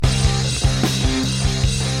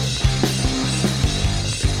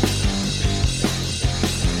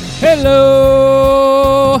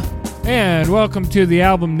Hello, and welcome to the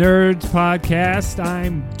Album Nerds podcast.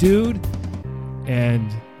 I'm Dude, and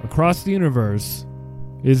across the universe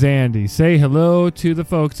is Andy. Say hello to the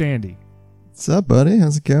folks, Andy. What's up, buddy?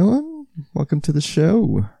 How's it going? Welcome to the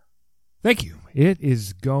show. Thank you. It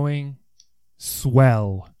is going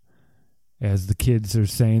swell, as the kids are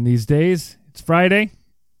saying these days. It's Friday.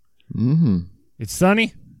 Mm-hmm. It's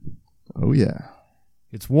sunny. Oh, yeah.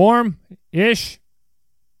 It's warm-ish.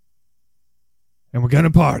 And we're going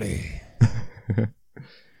to party.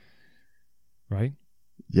 Right?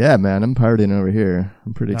 Yeah, man. I'm partying over here.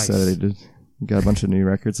 I'm pretty Nice. excited. Got a bunch of new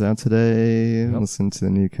records out today. Yep. Listen to the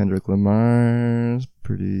new Kendrick Lamar.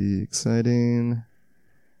 Pretty exciting.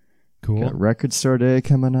 Cool. Got Record Store Day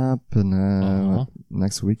coming up and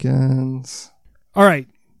next weekend. All right.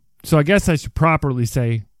 So I guess I should properly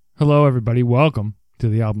say, hello, everybody. Welcome to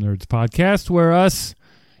the Album Nerds podcast, where us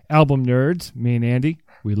album nerds, me and Andy,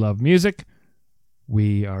 we love music.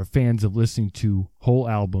 We are fans of listening to whole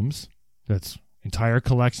albums. That's entire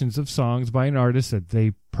collections of songs by an artist that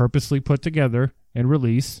they purposely put together and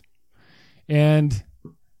release. And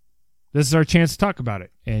this is our chance to talk about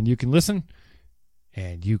it. And you can listen,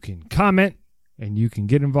 and you can comment, and you can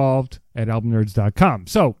get involved at albumnerds.com.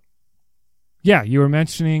 So, yeah, you were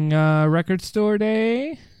mentioning Record Store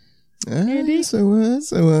Day, Andy? Yes, I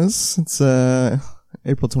was. It's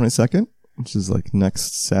April 22nd, which is like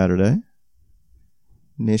next Saturday.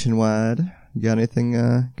 Nationwide. You got anything?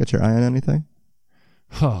 Got your eye on anything?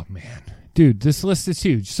 Oh, man. Dude, this list is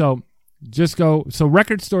huge. So just go. So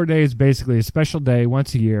Record Store Day is basically a special day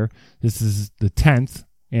once a year. This is the 10th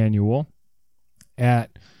annual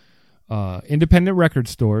at independent record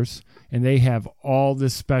stores. And they have all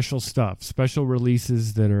this special stuff, special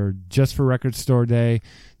releases that are just for Record Store Day.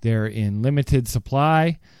 They're in limited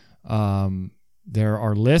supply. There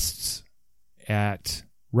are lists at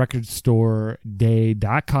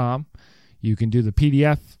recordstoreday.com. You can do the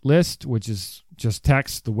PDF list, which is just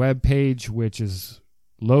text, the web page, which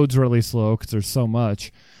loads really slow because there's so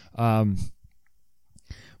much. But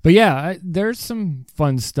yeah, there's some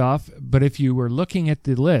fun stuff. But if you were looking at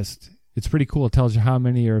the list, it's pretty cool. It tells you how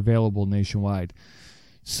many are available nationwide.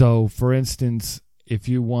 So, for instance, if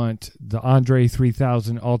you want the Andre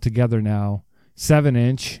 3000 altogether now,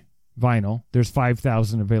 7-inch vinyl, there's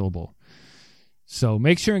 5,000 available. So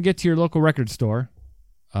make sure and get to your local record store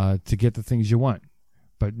to get the things you want.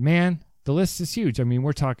 But, man, the list is huge. I mean,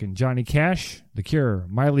 we're talking Johnny Cash, The Cure,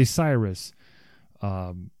 Miley Cyrus,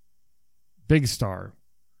 Big Star,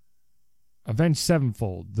 Avenged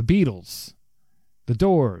Sevenfold, The Beatles, The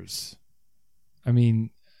Doors. I mean,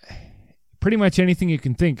 pretty much anything you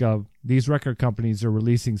can think of, these record companies are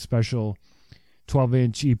releasing special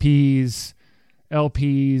 12-inch EPs,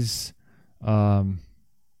 LPs.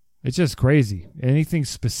 It's just crazy. Anything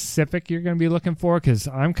specific you're going to be looking for? Because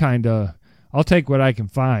I'll take what I can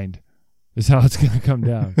find is how it's going to come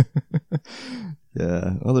down.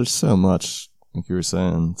 Yeah. Well, there's so much, like you were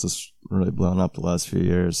saying. It's just really blown up the last few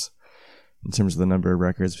years in terms of the number of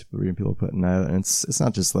records people putting out. And it's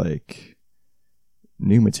not just like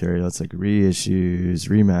new material. It's like reissues,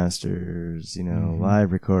 remasters,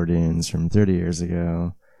 live recordings from 30 years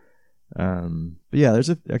ago. But yeah,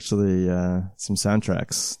 there's actually some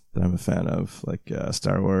soundtracks that I'm a fan of, like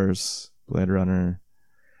Star Wars, Blade Runner,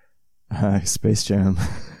 Space Jam,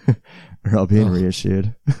 are all being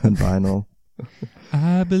reissued on vinyl.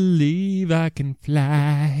 I believe I can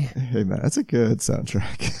fly. Hey man, that's a good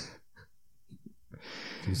soundtrack. Do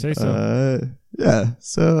you say so? Yeah.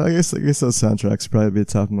 So I guess those soundtracks would probably be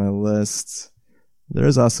top of my list.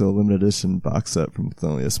 There's also a limited edition box set from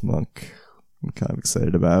Thelonious Monk I'm kind of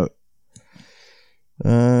excited about.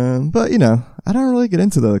 But I don't really get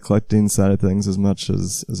into the collecting side of things as much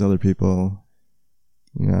as other people.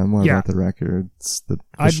 I'm more about the records, the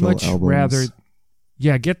official I'd much albums. rather,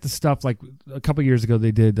 get the stuff like a couple years ago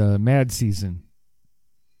they did Mad Season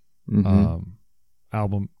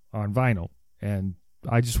album on vinyl, and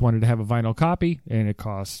I just wanted to have a vinyl copy, and it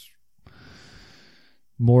costs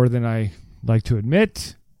more than I like to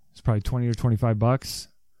admit. It's probably $20 or $25.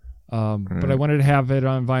 But I wanted to have it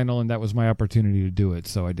on vinyl, and that was my opportunity to do it,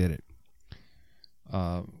 so I did it.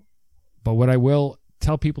 But what I will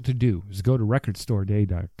tell people to do is go to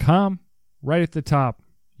recordstoreday.com. Right at the top,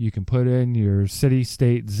 you can put in your city,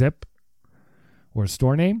 state, zip, or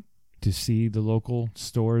store name to see the local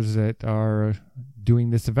stores that are doing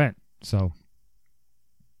this event. So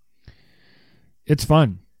it's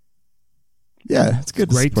fun. Yeah, it's good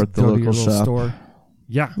to support the local shop. Store.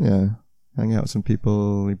 Yeah. Yeah. Hang out with some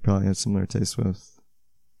people we probably have similar tastes with.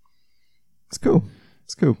 It's cool.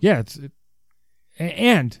 Yeah,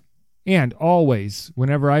 and And always,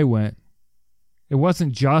 whenever I went, it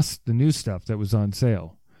wasn't just the new stuff that was on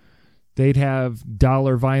sale. They'd have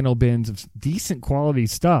dollar vinyl bins of decent quality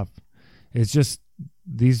stuff. It's just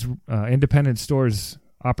these independent stores'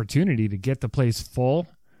 opportunity to get the place full.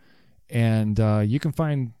 And you can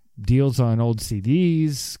find deals on old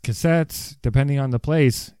CDs, cassettes, depending on the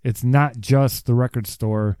place. It's not just the record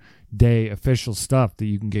store day official stuff that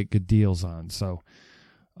you can get good deals on. So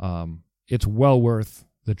it's well worth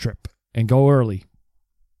the trip. And go early.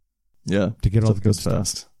 Yeah. To get all the good goes stuff.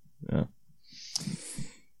 fast. Yeah.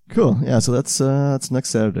 Cool. Yeah, so that's next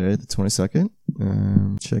Saturday, the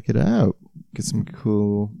 22nd. Check it out. Get some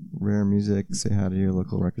cool, rare music. Say hi to your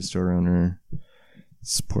local record store owner.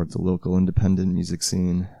 Support the local independent music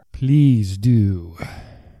scene. Please do.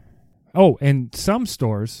 Oh, and some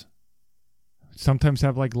stores sometimes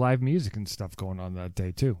have like live music and stuff going on that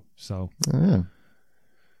day too. So yeah.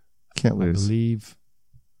 Can't lose. I believe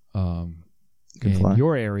in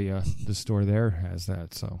your area, the store there has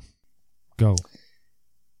that. So go.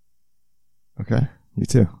 Okay. You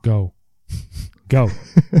too. Go. Go.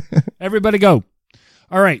 Everybody go.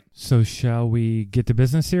 All right. So shall we get to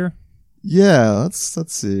business here? Yeah,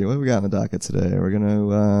 let's see. What do we got on the docket today? We're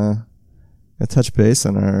gonna touch base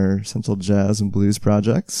on our Central Jazz and Blues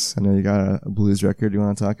projects. I know you got a blues record you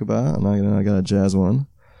want to talk about, and I got a jazz one.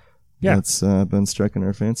 Yeah, that's been striking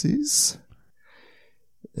our fancies.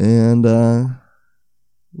 And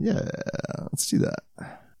yeah, let's do that.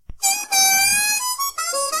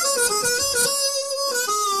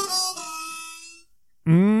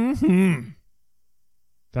 Mm-hmm.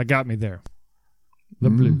 That got me there. The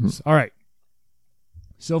blues. All right.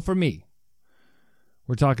 So for me,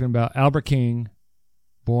 we're talking about Albert King,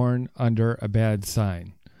 Born Under a Bad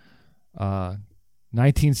Sign.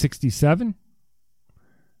 1967.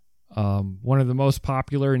 One of the most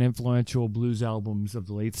popular and influential blues albums of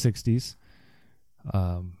the late 60s.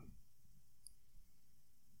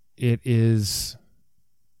 It is,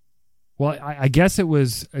 well, I guess it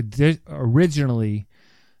was originally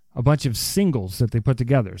a bunch of singles that they put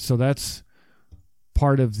together. So that's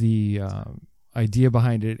part of the idea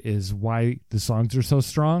behind it, is why the songs are so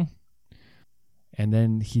strong. And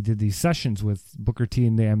then he did these sessions with Booker T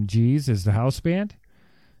and the MGs as the house band.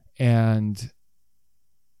 And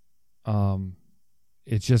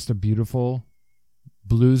it's just a beautiful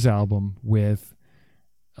blues album with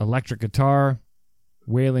electric guitar,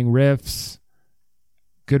 wailing riffs,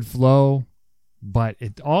 good flow, but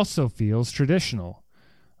it also feels traditional.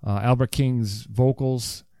 Albert King's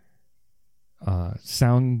vocals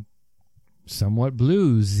sound somewhat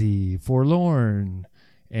bluesy, forlorn,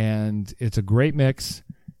 and it's a great mix.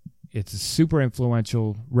 It's a super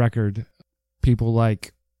influential record. People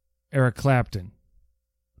like Eric Clapton,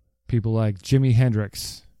 people like Jimi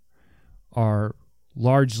Hendrix are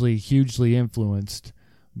largely, hugely influenced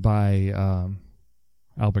by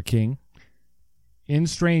Albert King. In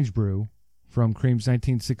Strange Brew, from Cream's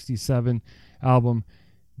 1967 album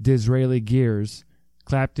Disraeli Gears,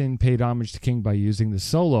 Clapton paid homage to King by using the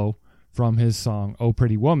solo from his song Oh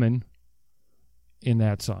Pretty Woman in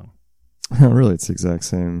that song. Oh, really? It's the exact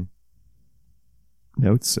same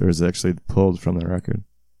notes, or is it actually pulled from the record?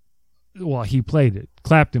 Well, he played it.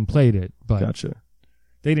 Clapton played it, but gotcha.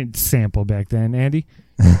 They didn't sample back then, Andy.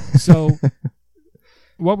 So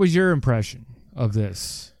what was your impression of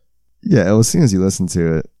this? Yeah, well, as soon as you listen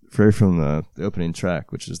to it, right from the opening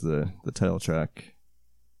track, which is the title track,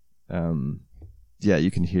 yeah,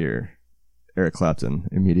 you can hear Eric Clapton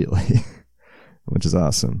immediately, which is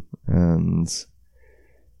awesome. And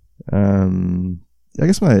I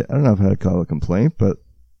guess I don't know if I'd call it a complaint, but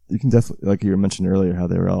you can definitely, like you mentioned earlier, how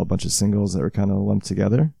they were all a bunch of singles that were kind of lumped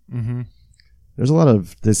together. Mm-hmm. There's a lot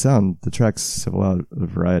of, the tracks have a lot of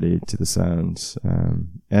variety to the sound,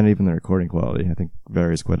 and even the recording quality, I think,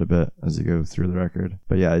 varies quite a bit as you go through the record.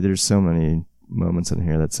 But yeah, there's so many moments in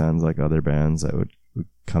here that sounds like other bands that would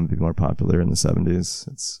come to be more popular in the 70s.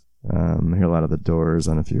 It's, I hear a lot of the Doors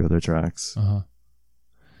on a few other tracks. Uh-huh.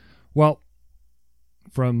 Well,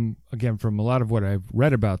 from a lot of what I've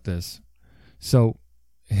read about this, so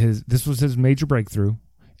this was his major breakthrough,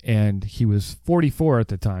 and he was 44 at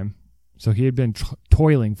the time. So he had been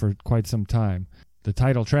toiling for quite some time. The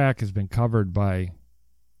title track has been covered by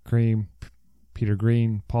Cream, Peter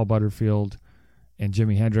Green, Paul Butterfield, and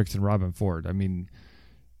Jimi Hendrix and Robin Ford. I mean,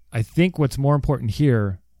 I think what's more important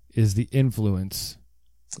here is the influence.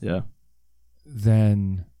 Yeah.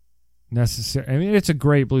 Than necessary. I mean, it's a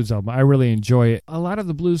great blues album. I really enjoy it. A lot of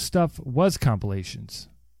the blues stuff was compilations.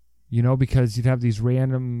 Because you'd have these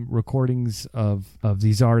random recordings of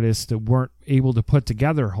these artists that weren't able to put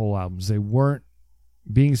together whole albums. They weren't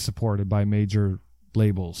being supported by major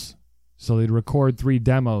labels. So they'd record 3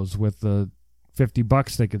 demos with the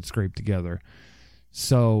 $50 they could scrape together.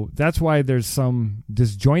 So that's why there's some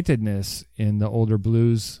disjointedness in the older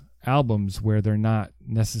blues albums where they're not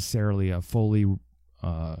necessarily a fully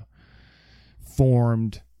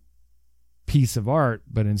formed piece of art,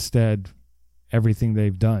 but instead everything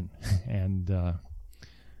they've done. And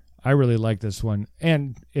I really like this one.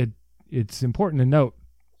 And it's important to note,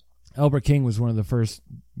 Albert King was one of the first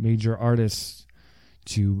major artists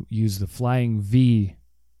to use the flying V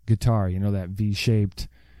guitar, that V-shaped,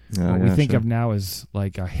 what we think of now as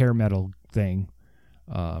like a hair metal thing.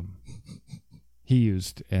 He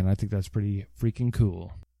used, and I think that's pretty freaking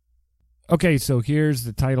cool. Okay, so here's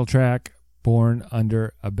the title track, Born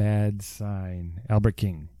Under a Bad Sign, Albert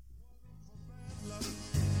King.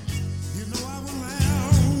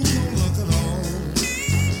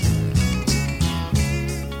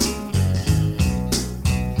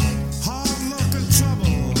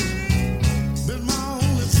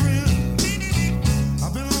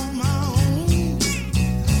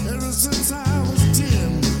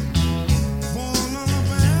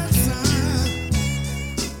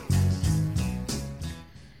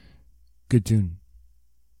 Good tune.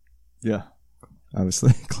 Yeah,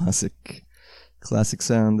 obviously classic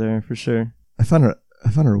sound there for sure. I found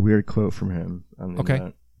a weird quote from him. Okay.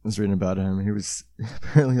 I was reading about him. He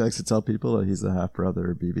apparently likes to tell people that he's the half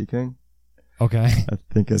brother of B.B. King. Okay. I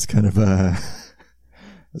think that's kind of a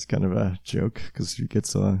joke because he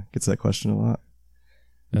gets that question a lot.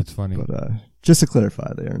 That's funny. But just to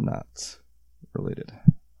clarify, they are not related.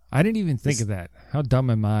 I didn't even think of that. How dumb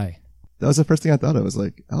am I? That was the first thing I thought. It was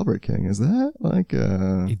like, Albert King, is that like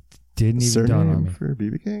it didn't even dawn on me for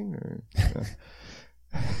B.B. King? Or,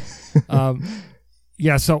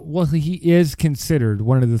 yeah. So he is considered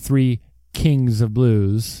one of the 3 kings of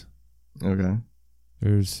blues. Okay.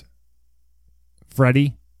 There's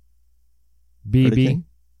Freddie, B.B.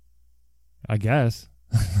 I guess.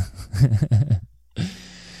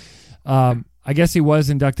 I guess he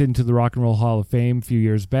was inducted into the Rock and Roll Hall of Fame a few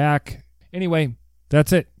years back. Anyway,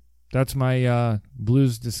 that's it. That's my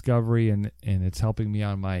blues discovery, and it's helping me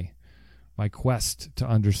on my quest to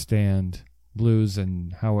understand blues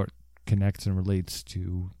and how it connects and relates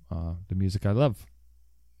to the music I love.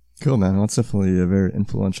 Cool, man. Well, it's definitely a very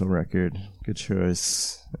influential record. Good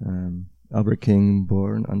choice. Albert King,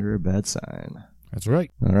 Born Under a Bad Sign. That's right.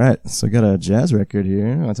 All right. So I got a jazz record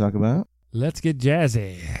here I want to talk about. Let's get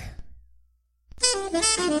jazzy.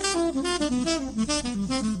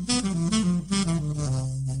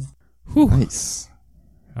 Whew. Nice.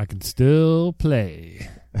 I can still play.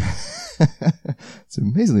 It's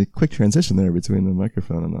an amazingly quick transition there between the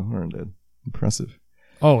microphone and the horn, dude. Impressive.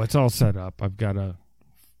 Oh, it's all set up. I've got a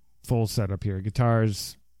full setup here.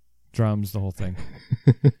 Guitars, drums, the whole thing.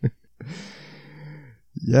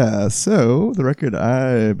 Yeah, so the record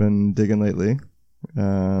I've been digging lately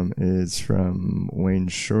is from Wayne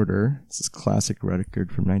Shorter. It's this classic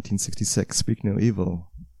record from 1966, Speak No Evil.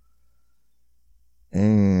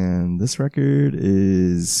 And this record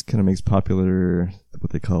is kind of makes popular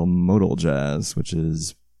what they call modal jazz, which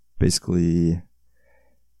is basically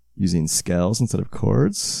using scales instead of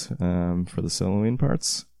chords for the soloing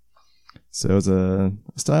parts. So it's a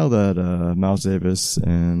style that Miles Davis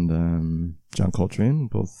and John Coltrane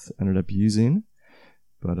both ended up using,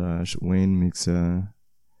 but Wayne makes a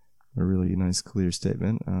really nice, clear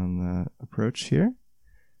statement on that approach here.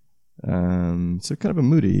 So kind of a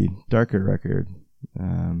moody, darker record.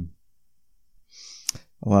 A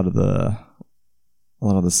lot of the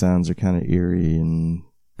sounds are kind of eerie and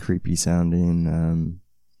creepy sounding.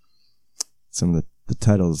 Some of the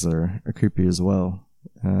titles are creepy as well.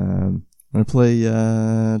 I'm gonna play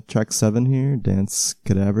track 7 here, Dance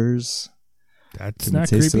Cadavers. That's not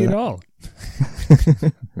creepy at all.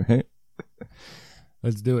 Right?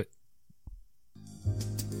 Let's do it.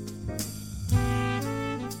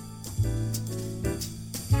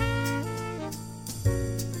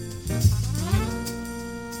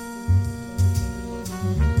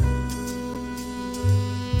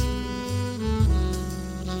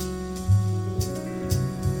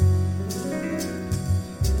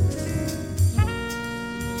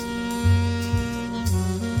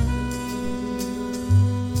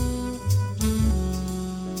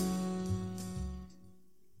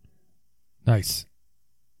 Nice.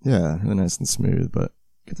 Yeah, really nice and smooth, but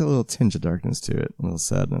get that little tinge of darkness to it, a little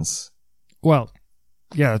sadness. Well,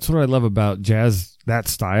 yeah, that's what I love about jazz, that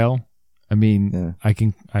style. I mean, yeah.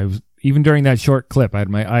 I was even during that short clip, I had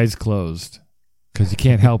my eyes closed because you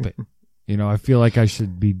can't help it. You know, I feel like I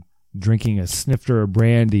should be drinking a snifter of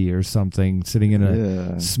brandy or something, sitting in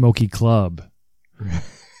a smoky club.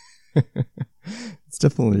 It's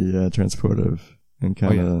definitely transportive and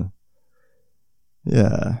kind of,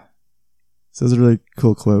 yeah. So there's a really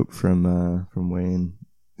cool quote from Wayne.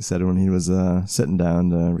 He said when he was sitting down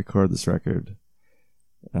to record this record,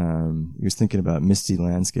 he was thinking about misty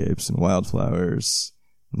landscapes and wildflowers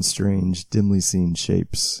and strange, dimly seen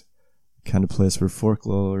shapes, the kind of place where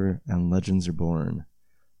folklore and legends are born.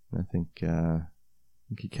 And I think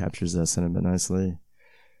he captures that sentiment nicely.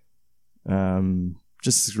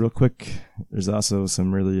 Just real quick, there's also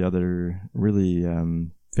some really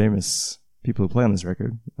famous people who play on this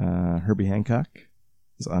record. Herbie Hancock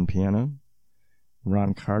is on piano.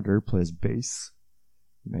 Ron Carter plays bass.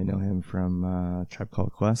 You may know him from Tribe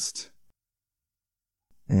Called Quest.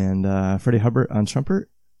 And Freddie Hubbard on trumpet,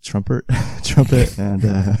 and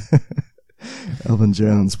Elvin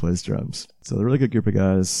Jones plays drums. So they're a really good group of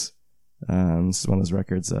guys. This is one of those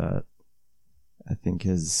records that I think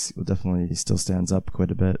definitely still stands up quite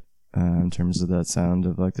a bit in terms of that sound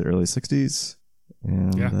of like the early 60s.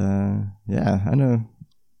 And I know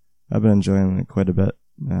I've been enjoying it quite a bit.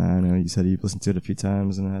 I know you said you've listened to it a few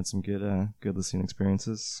times and had some good listening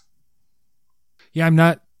experiences. Yeah, I'm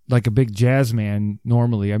not like a big jazz man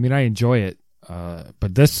normally. I mean, I enjoy it.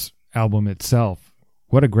 But this album itself,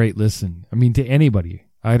 what a great listen. I mean, to anybody.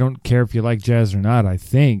 I don't care if you like jazz or not. I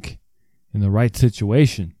think in the right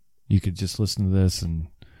situation, you could just listen to this and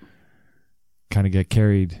kind of get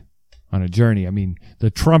carried on a journey. I mean,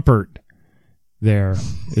 the trumpet there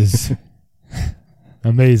is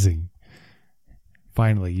amazing.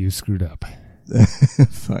 Finally, you screwed up.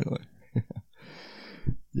 Finally.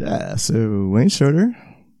 Yeah, so Wayne Shorter,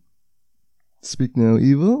 Speak No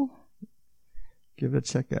Evil. Give it a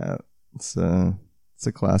check out. It's a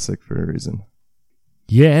classic for a reason.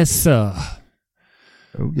 Yes, sir.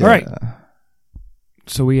 Oh, yeah. All right.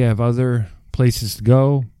 So we have other places to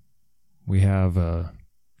go. We have a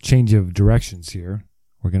change of directions here.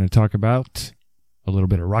 We're going to talk about a little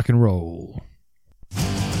bit of rock and roll.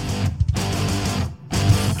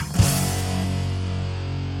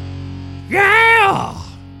 Yeah!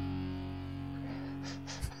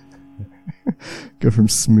 Go from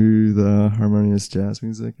smooth, harmonious jazz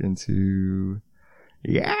music into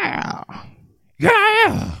yeah.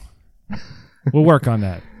 We'll work on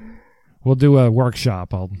that. We'll do a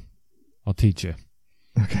workshop. I'll teach you.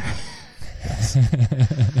 Okay.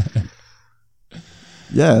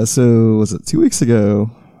 Yeah, so was it 2 weeks ago?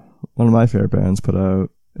 One of my favorite bands put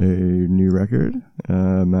out a new record,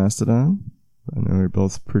 Mastodon. I know we're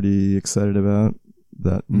both pretty excited about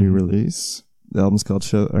that new release. The album's called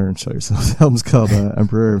Show Yourself. The album's called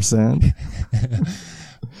Emperor of Sand.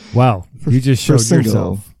 Wow, you just showed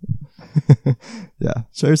yourself. Yeah,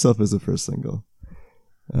 Show Yourself is the first single.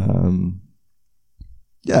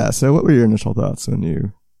 Yeah, so what were your initial thoughts when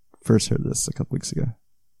you first heard this a couple weeks ago?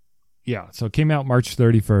 Yeah, so it came out March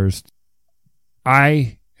 31st.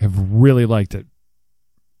 I have really liked it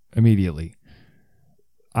immediately.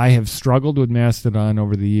 I have struggled with Mastodon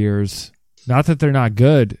over the years. Not that they're not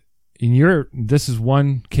good. This is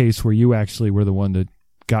one case where you actually were the one that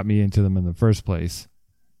got me into them in the first place.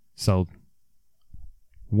 So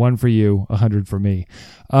 1 for you, 100 for me.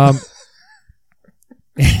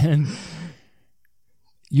 And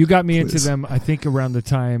you got me into them, I think, around the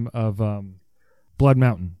time of Blood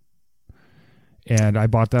Mountain. And I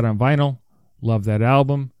bought that on vinyl. Loved that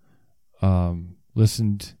album.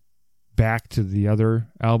 Listened back to the other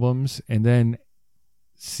albums. And then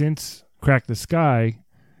since Crack the Sky,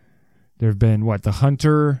 there have been, The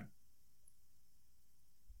Hunter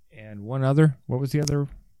and one other. What was the other?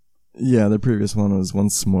 Yeah, the previous one was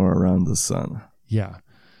Once More Around the Sun. Yeah.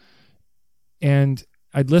 And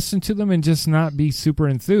I'd listen to them and just not be super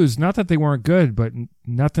enthused. Not that they weren't good, but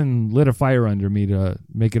nothing lit a fire under me to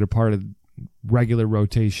make it a part of regular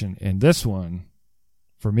rotation. And this one,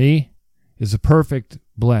 for me, is a perfect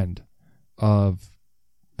blend of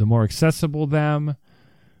the more accessible them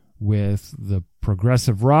with the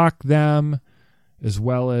progressive rock them, as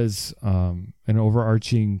well as an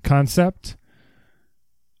overarching concept.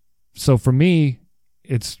 So for me,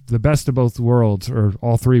 it's the best of both worlds, or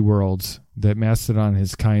all three worlds, that Mastodon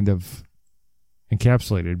has kind of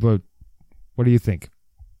encapsulated. But what do you think?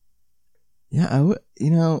 Yeah,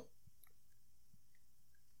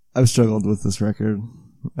 I've struggled with this record.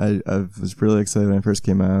 I was really excited when it first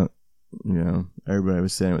came out. Everybody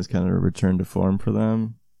was saying it was kind of a return to form for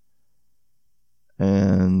them.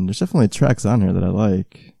 And there's definitely tracks on here that I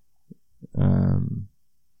like. The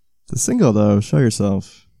single, though, Show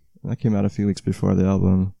Yourself, that came out a few weeks before the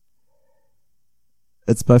album.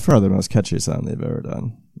 It's by far the most catchy song they've ever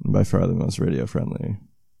done. And by far the most radio friendly.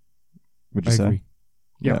 Would you say? Agree.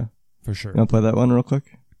 Yeah, for sure. You want to play that one real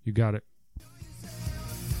quick? You got it.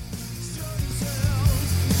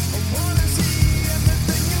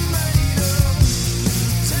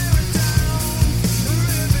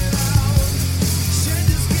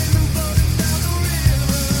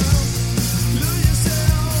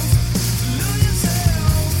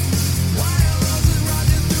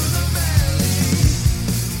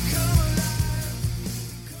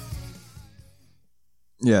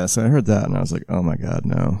 Yeah, so I heard that and I was like, oh my God,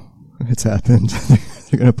 no. It's happened.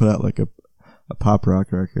 They're going to put out like a pop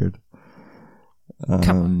rock record. Come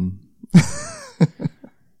on.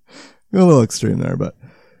 A little extreme there, but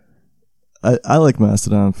I like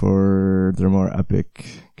Mastodon for their more epic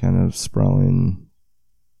kind of sprawling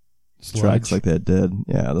tracks like they did.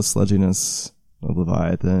 Yeah, the sludginess of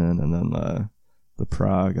Leviathan and then the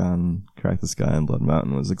prog on Crack the Sky and Blood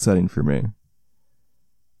Mountain was exciting for me.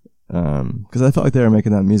 Because I felt like they were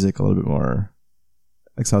making that music a little bit more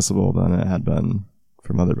accessible than it had been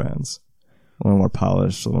from other bands. A little more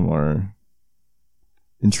polished, a little more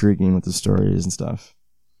intriguing with the stories and stuff.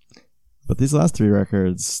 But these last 3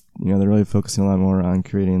 records, they're really focusing a lot more on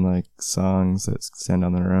creating like songs that stand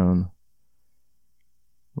on their own,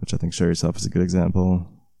 which I think Show Yourself is a good example.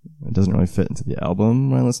 It doesn't really fit into the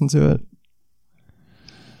album when I listen to it.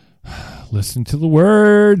 Listen to the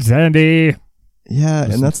words, Andy. Yeah,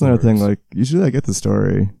 and that's another thing. Like, usually I get the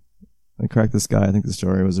story. Like Crack the Sky, I think the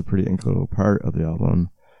story was a pretty integral part of the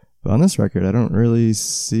album. But on this record, I don't really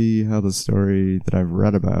see how the story that I've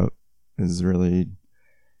read about is really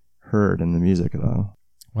heard in the music at all.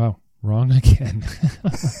 Wow, wrong again.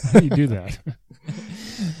 How do you do that?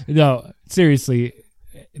 No, seriously,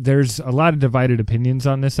 there's a lot of divided opinions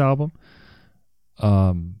on this album.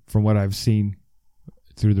 From what I've seen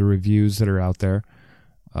through the reviews that are out there,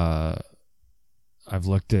 I've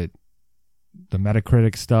looked at the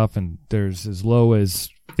Metacritic stuff, and there's as low as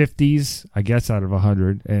 50s, I guess, out of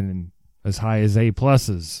 100, and as high as A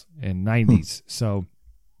pluses and 90s. So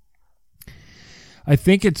I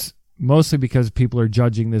think it's mostly because people are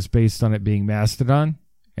judging this based on it being Mastodon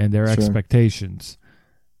and their expectations.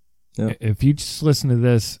 Yep. If you just listen to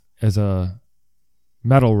this as a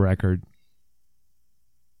metal record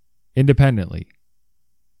independently,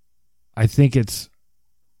 I think it's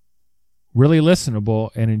really listenable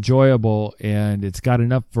and enjoyable, and it's got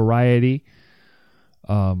enough variety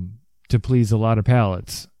to please a lot of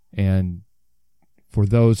palates. And for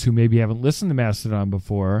those who maybe haven't listened to Mastodon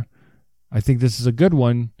before, I think this is a good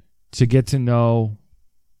one to get to know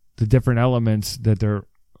the different elements that their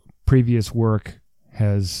previous work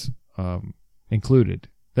has included.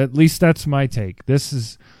 At least that's my take. This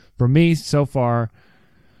is, for me, so far,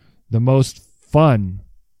 the most fun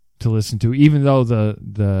to listen to, even though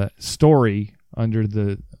the story under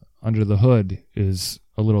the hood is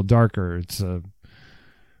a little darker. It's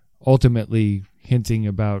ultimately hinting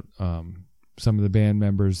about some of the band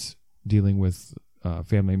members dealing with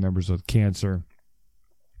family members with cancer,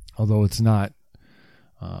 although it's not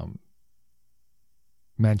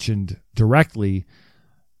mentioned directly.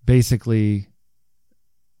 Basically,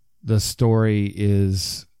 the story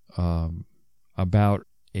is about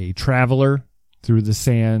a traveler through the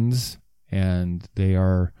sands, and they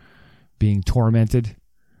are being tormented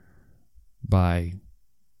by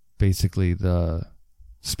basically the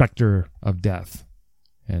specter of death.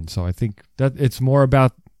 And so I think that it's more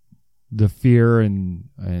about the fear and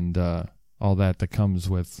all that comes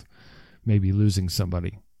with maybe losing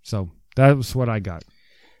somebody. So that was what I got.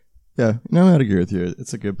 Yeah, no, I'd agree with you.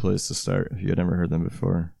 It's a good place to start if you had never heard them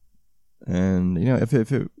before. And,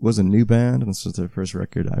 if it was a new band and this was their first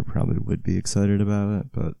record, I probably would be excited about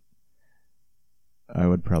it. But I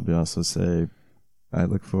would probably also say I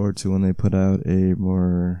look forward to when they put out a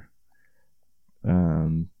more,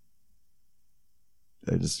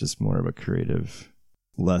 just more of a creative,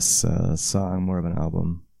 less song, more of an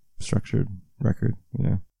album structured record,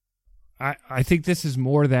 I think this is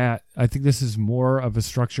more that. I think this is more of a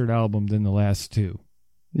structured album than the last two.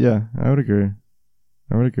 Yeah, I would agree.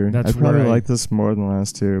 I probably like this more than the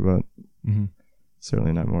last two, but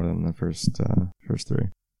certainly not more than the first 3,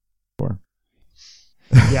 4.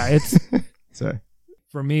 Yeah, it's sorry.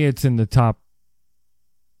 For me, it's in the top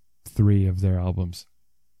 3 of their albums.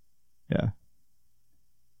 Yeah.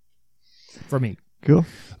 For me. Cool.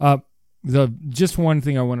 Just one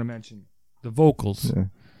thing I want to mention: the vocals. Yeah.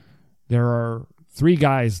 There are 3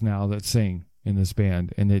 guys now that sing in this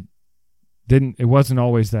band, and it wasn't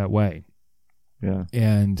always that way. Yeah.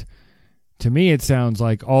 And to me, it sounds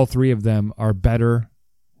like all 3 of them are better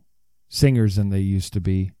singers than they used to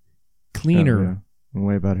be, cleaner,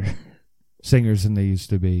 way better singers than they used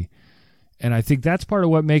to be. And I think that's part of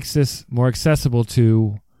what makes this more accessible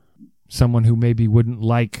to someone who maybe wouldn't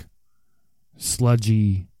like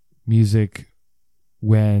sludgy music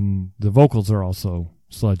when the vocals are also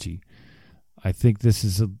sludgy. I think this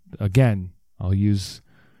is, again, I'll use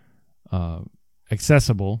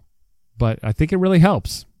accessible, but I think it really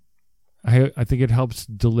helps. I think it helps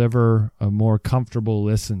deliver a more comfortable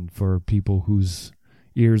listen for people whose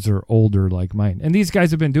ears are older like mine. And these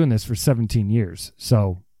guys have been doing this for 17 years.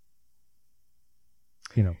 So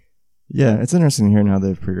Yeah, it's interesting hearing how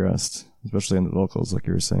they've progressed, especially in the vocals, like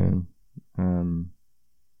you were saying.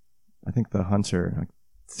 I think the Hunter, like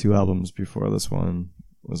 2 albums before this one,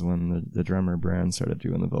 was when the drummer Brand started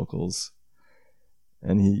doing the vocals,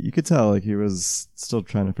 and you could tell like he was still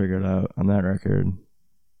trying to figure it out on that record,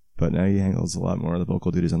 but now he handles a lot more of the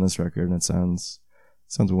vocal duties on this record, and it sounds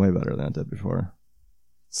way better than it did before.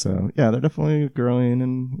 So yeah, they're definitely growing,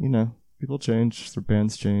 and people change, their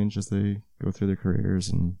bands change as they go through their careers,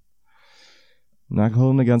 and I'm not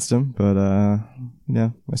holding against them, but I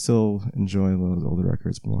still enjoy those older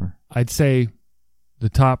records more. I'd say the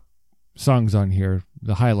top songs on here,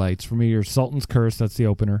 the highlights for me are Sultan's Curse, that's the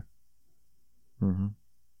opener. Mm-hmm.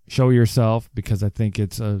 Show Yourself, because I think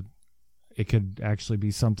it could actually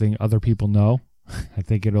be something other people know. I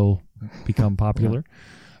think it'll become popular.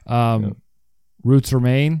 Roots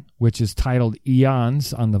Remain, which is titled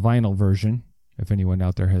Eons on the vinyl version, if anyone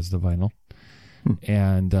out there has the vinyl.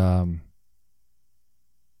 And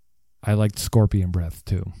I liked Scorpion Breath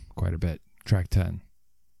too, quite a bit. Track 10.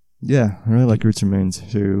 Yeah, I really like Roots Remain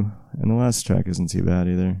too. And the last track isn't too bad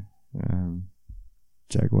either.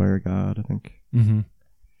 Jaguar God, I think. Mm-hmm. Cool.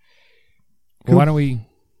 Well, why don't we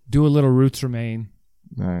do a little Roots Remain?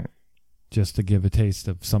 All right. Just to give a taste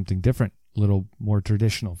of something different, a little more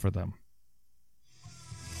traditional for them.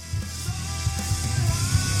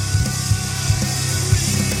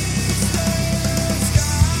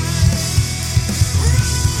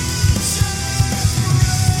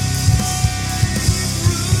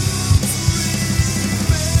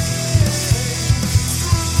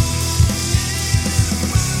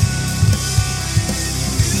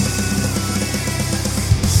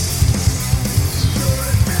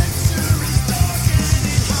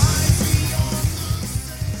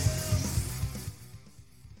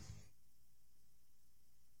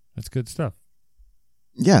 That's good stuff.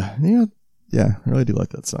 Yeah, I really do like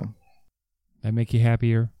that song. That make you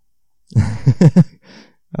happier? I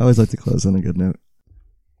always like to close on a good note.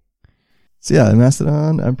 So yeah,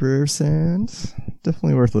 Mastodon, Emperor Sand,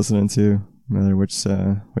 definitely worth listening to, no matter which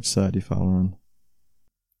side you fall on.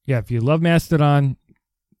 Yeah, if you love Mastodon,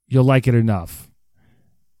 you'll like it enough.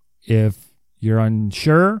 If you're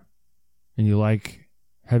unsure and you like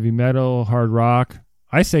heavy metal, hard rock,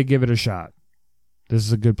 I say give it a shot. This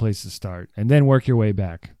is a good place to start. And then work your way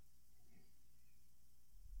back.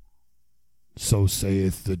 So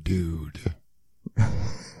saith the dude.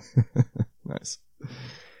 Nice.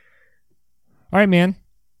 All right, man.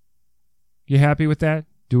 You happy with that?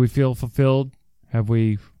 Do we feel fulfilled? Have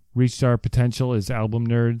we reached our potential as album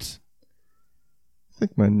nerds? I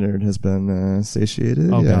think my nerd has been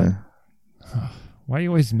satiated. Oh, yeah. God. Why do you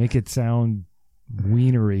always make it sound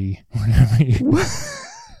wienery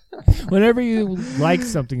whenever you like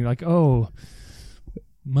something, you're like, oh,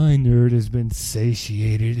 my nerd has been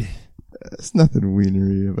satiated. There's nothing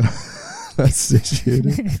wienery about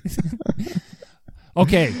satiated.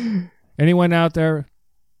 Okay. Anyone out there?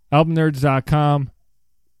 Albumnerds.com.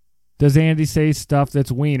 Does Andy say stuff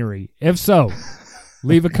that's wienery? If so,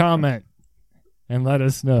 leave a comment and let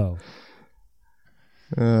us know.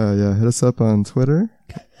 Yeah, hit us up on Twitter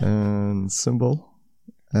and symbol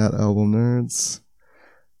 @albumnerds.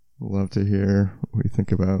 Love to hear what you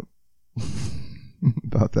think about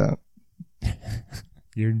that.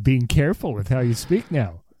 You're being careful with how you speak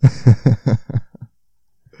now.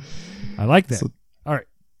 I like that. So, all right.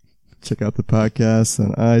 Check out the podcast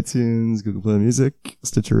on iTunes, Google Play Music,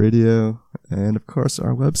 Stitcher Radio, and of course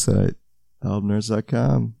our website,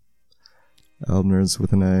 albumnerds.com. Albumnerds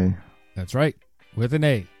with an A. That's right, with an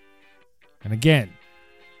A. And again,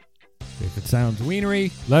 if it sounds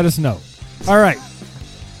wienery, let us know. All right.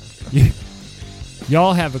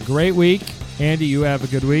 Y'all have a great week. Andy, you have a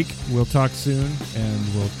good week. We'll talk soon,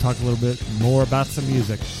 and we'll talk a little bit more about some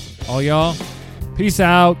music. All y'all, peace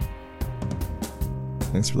out.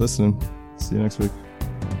 Thanks for listening. See you next week.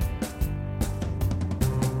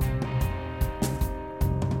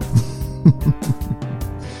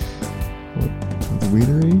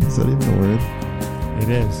 Wienery? Is that even a word? It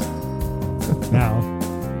is. Now.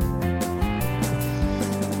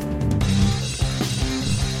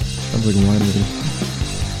 Sounds like winery.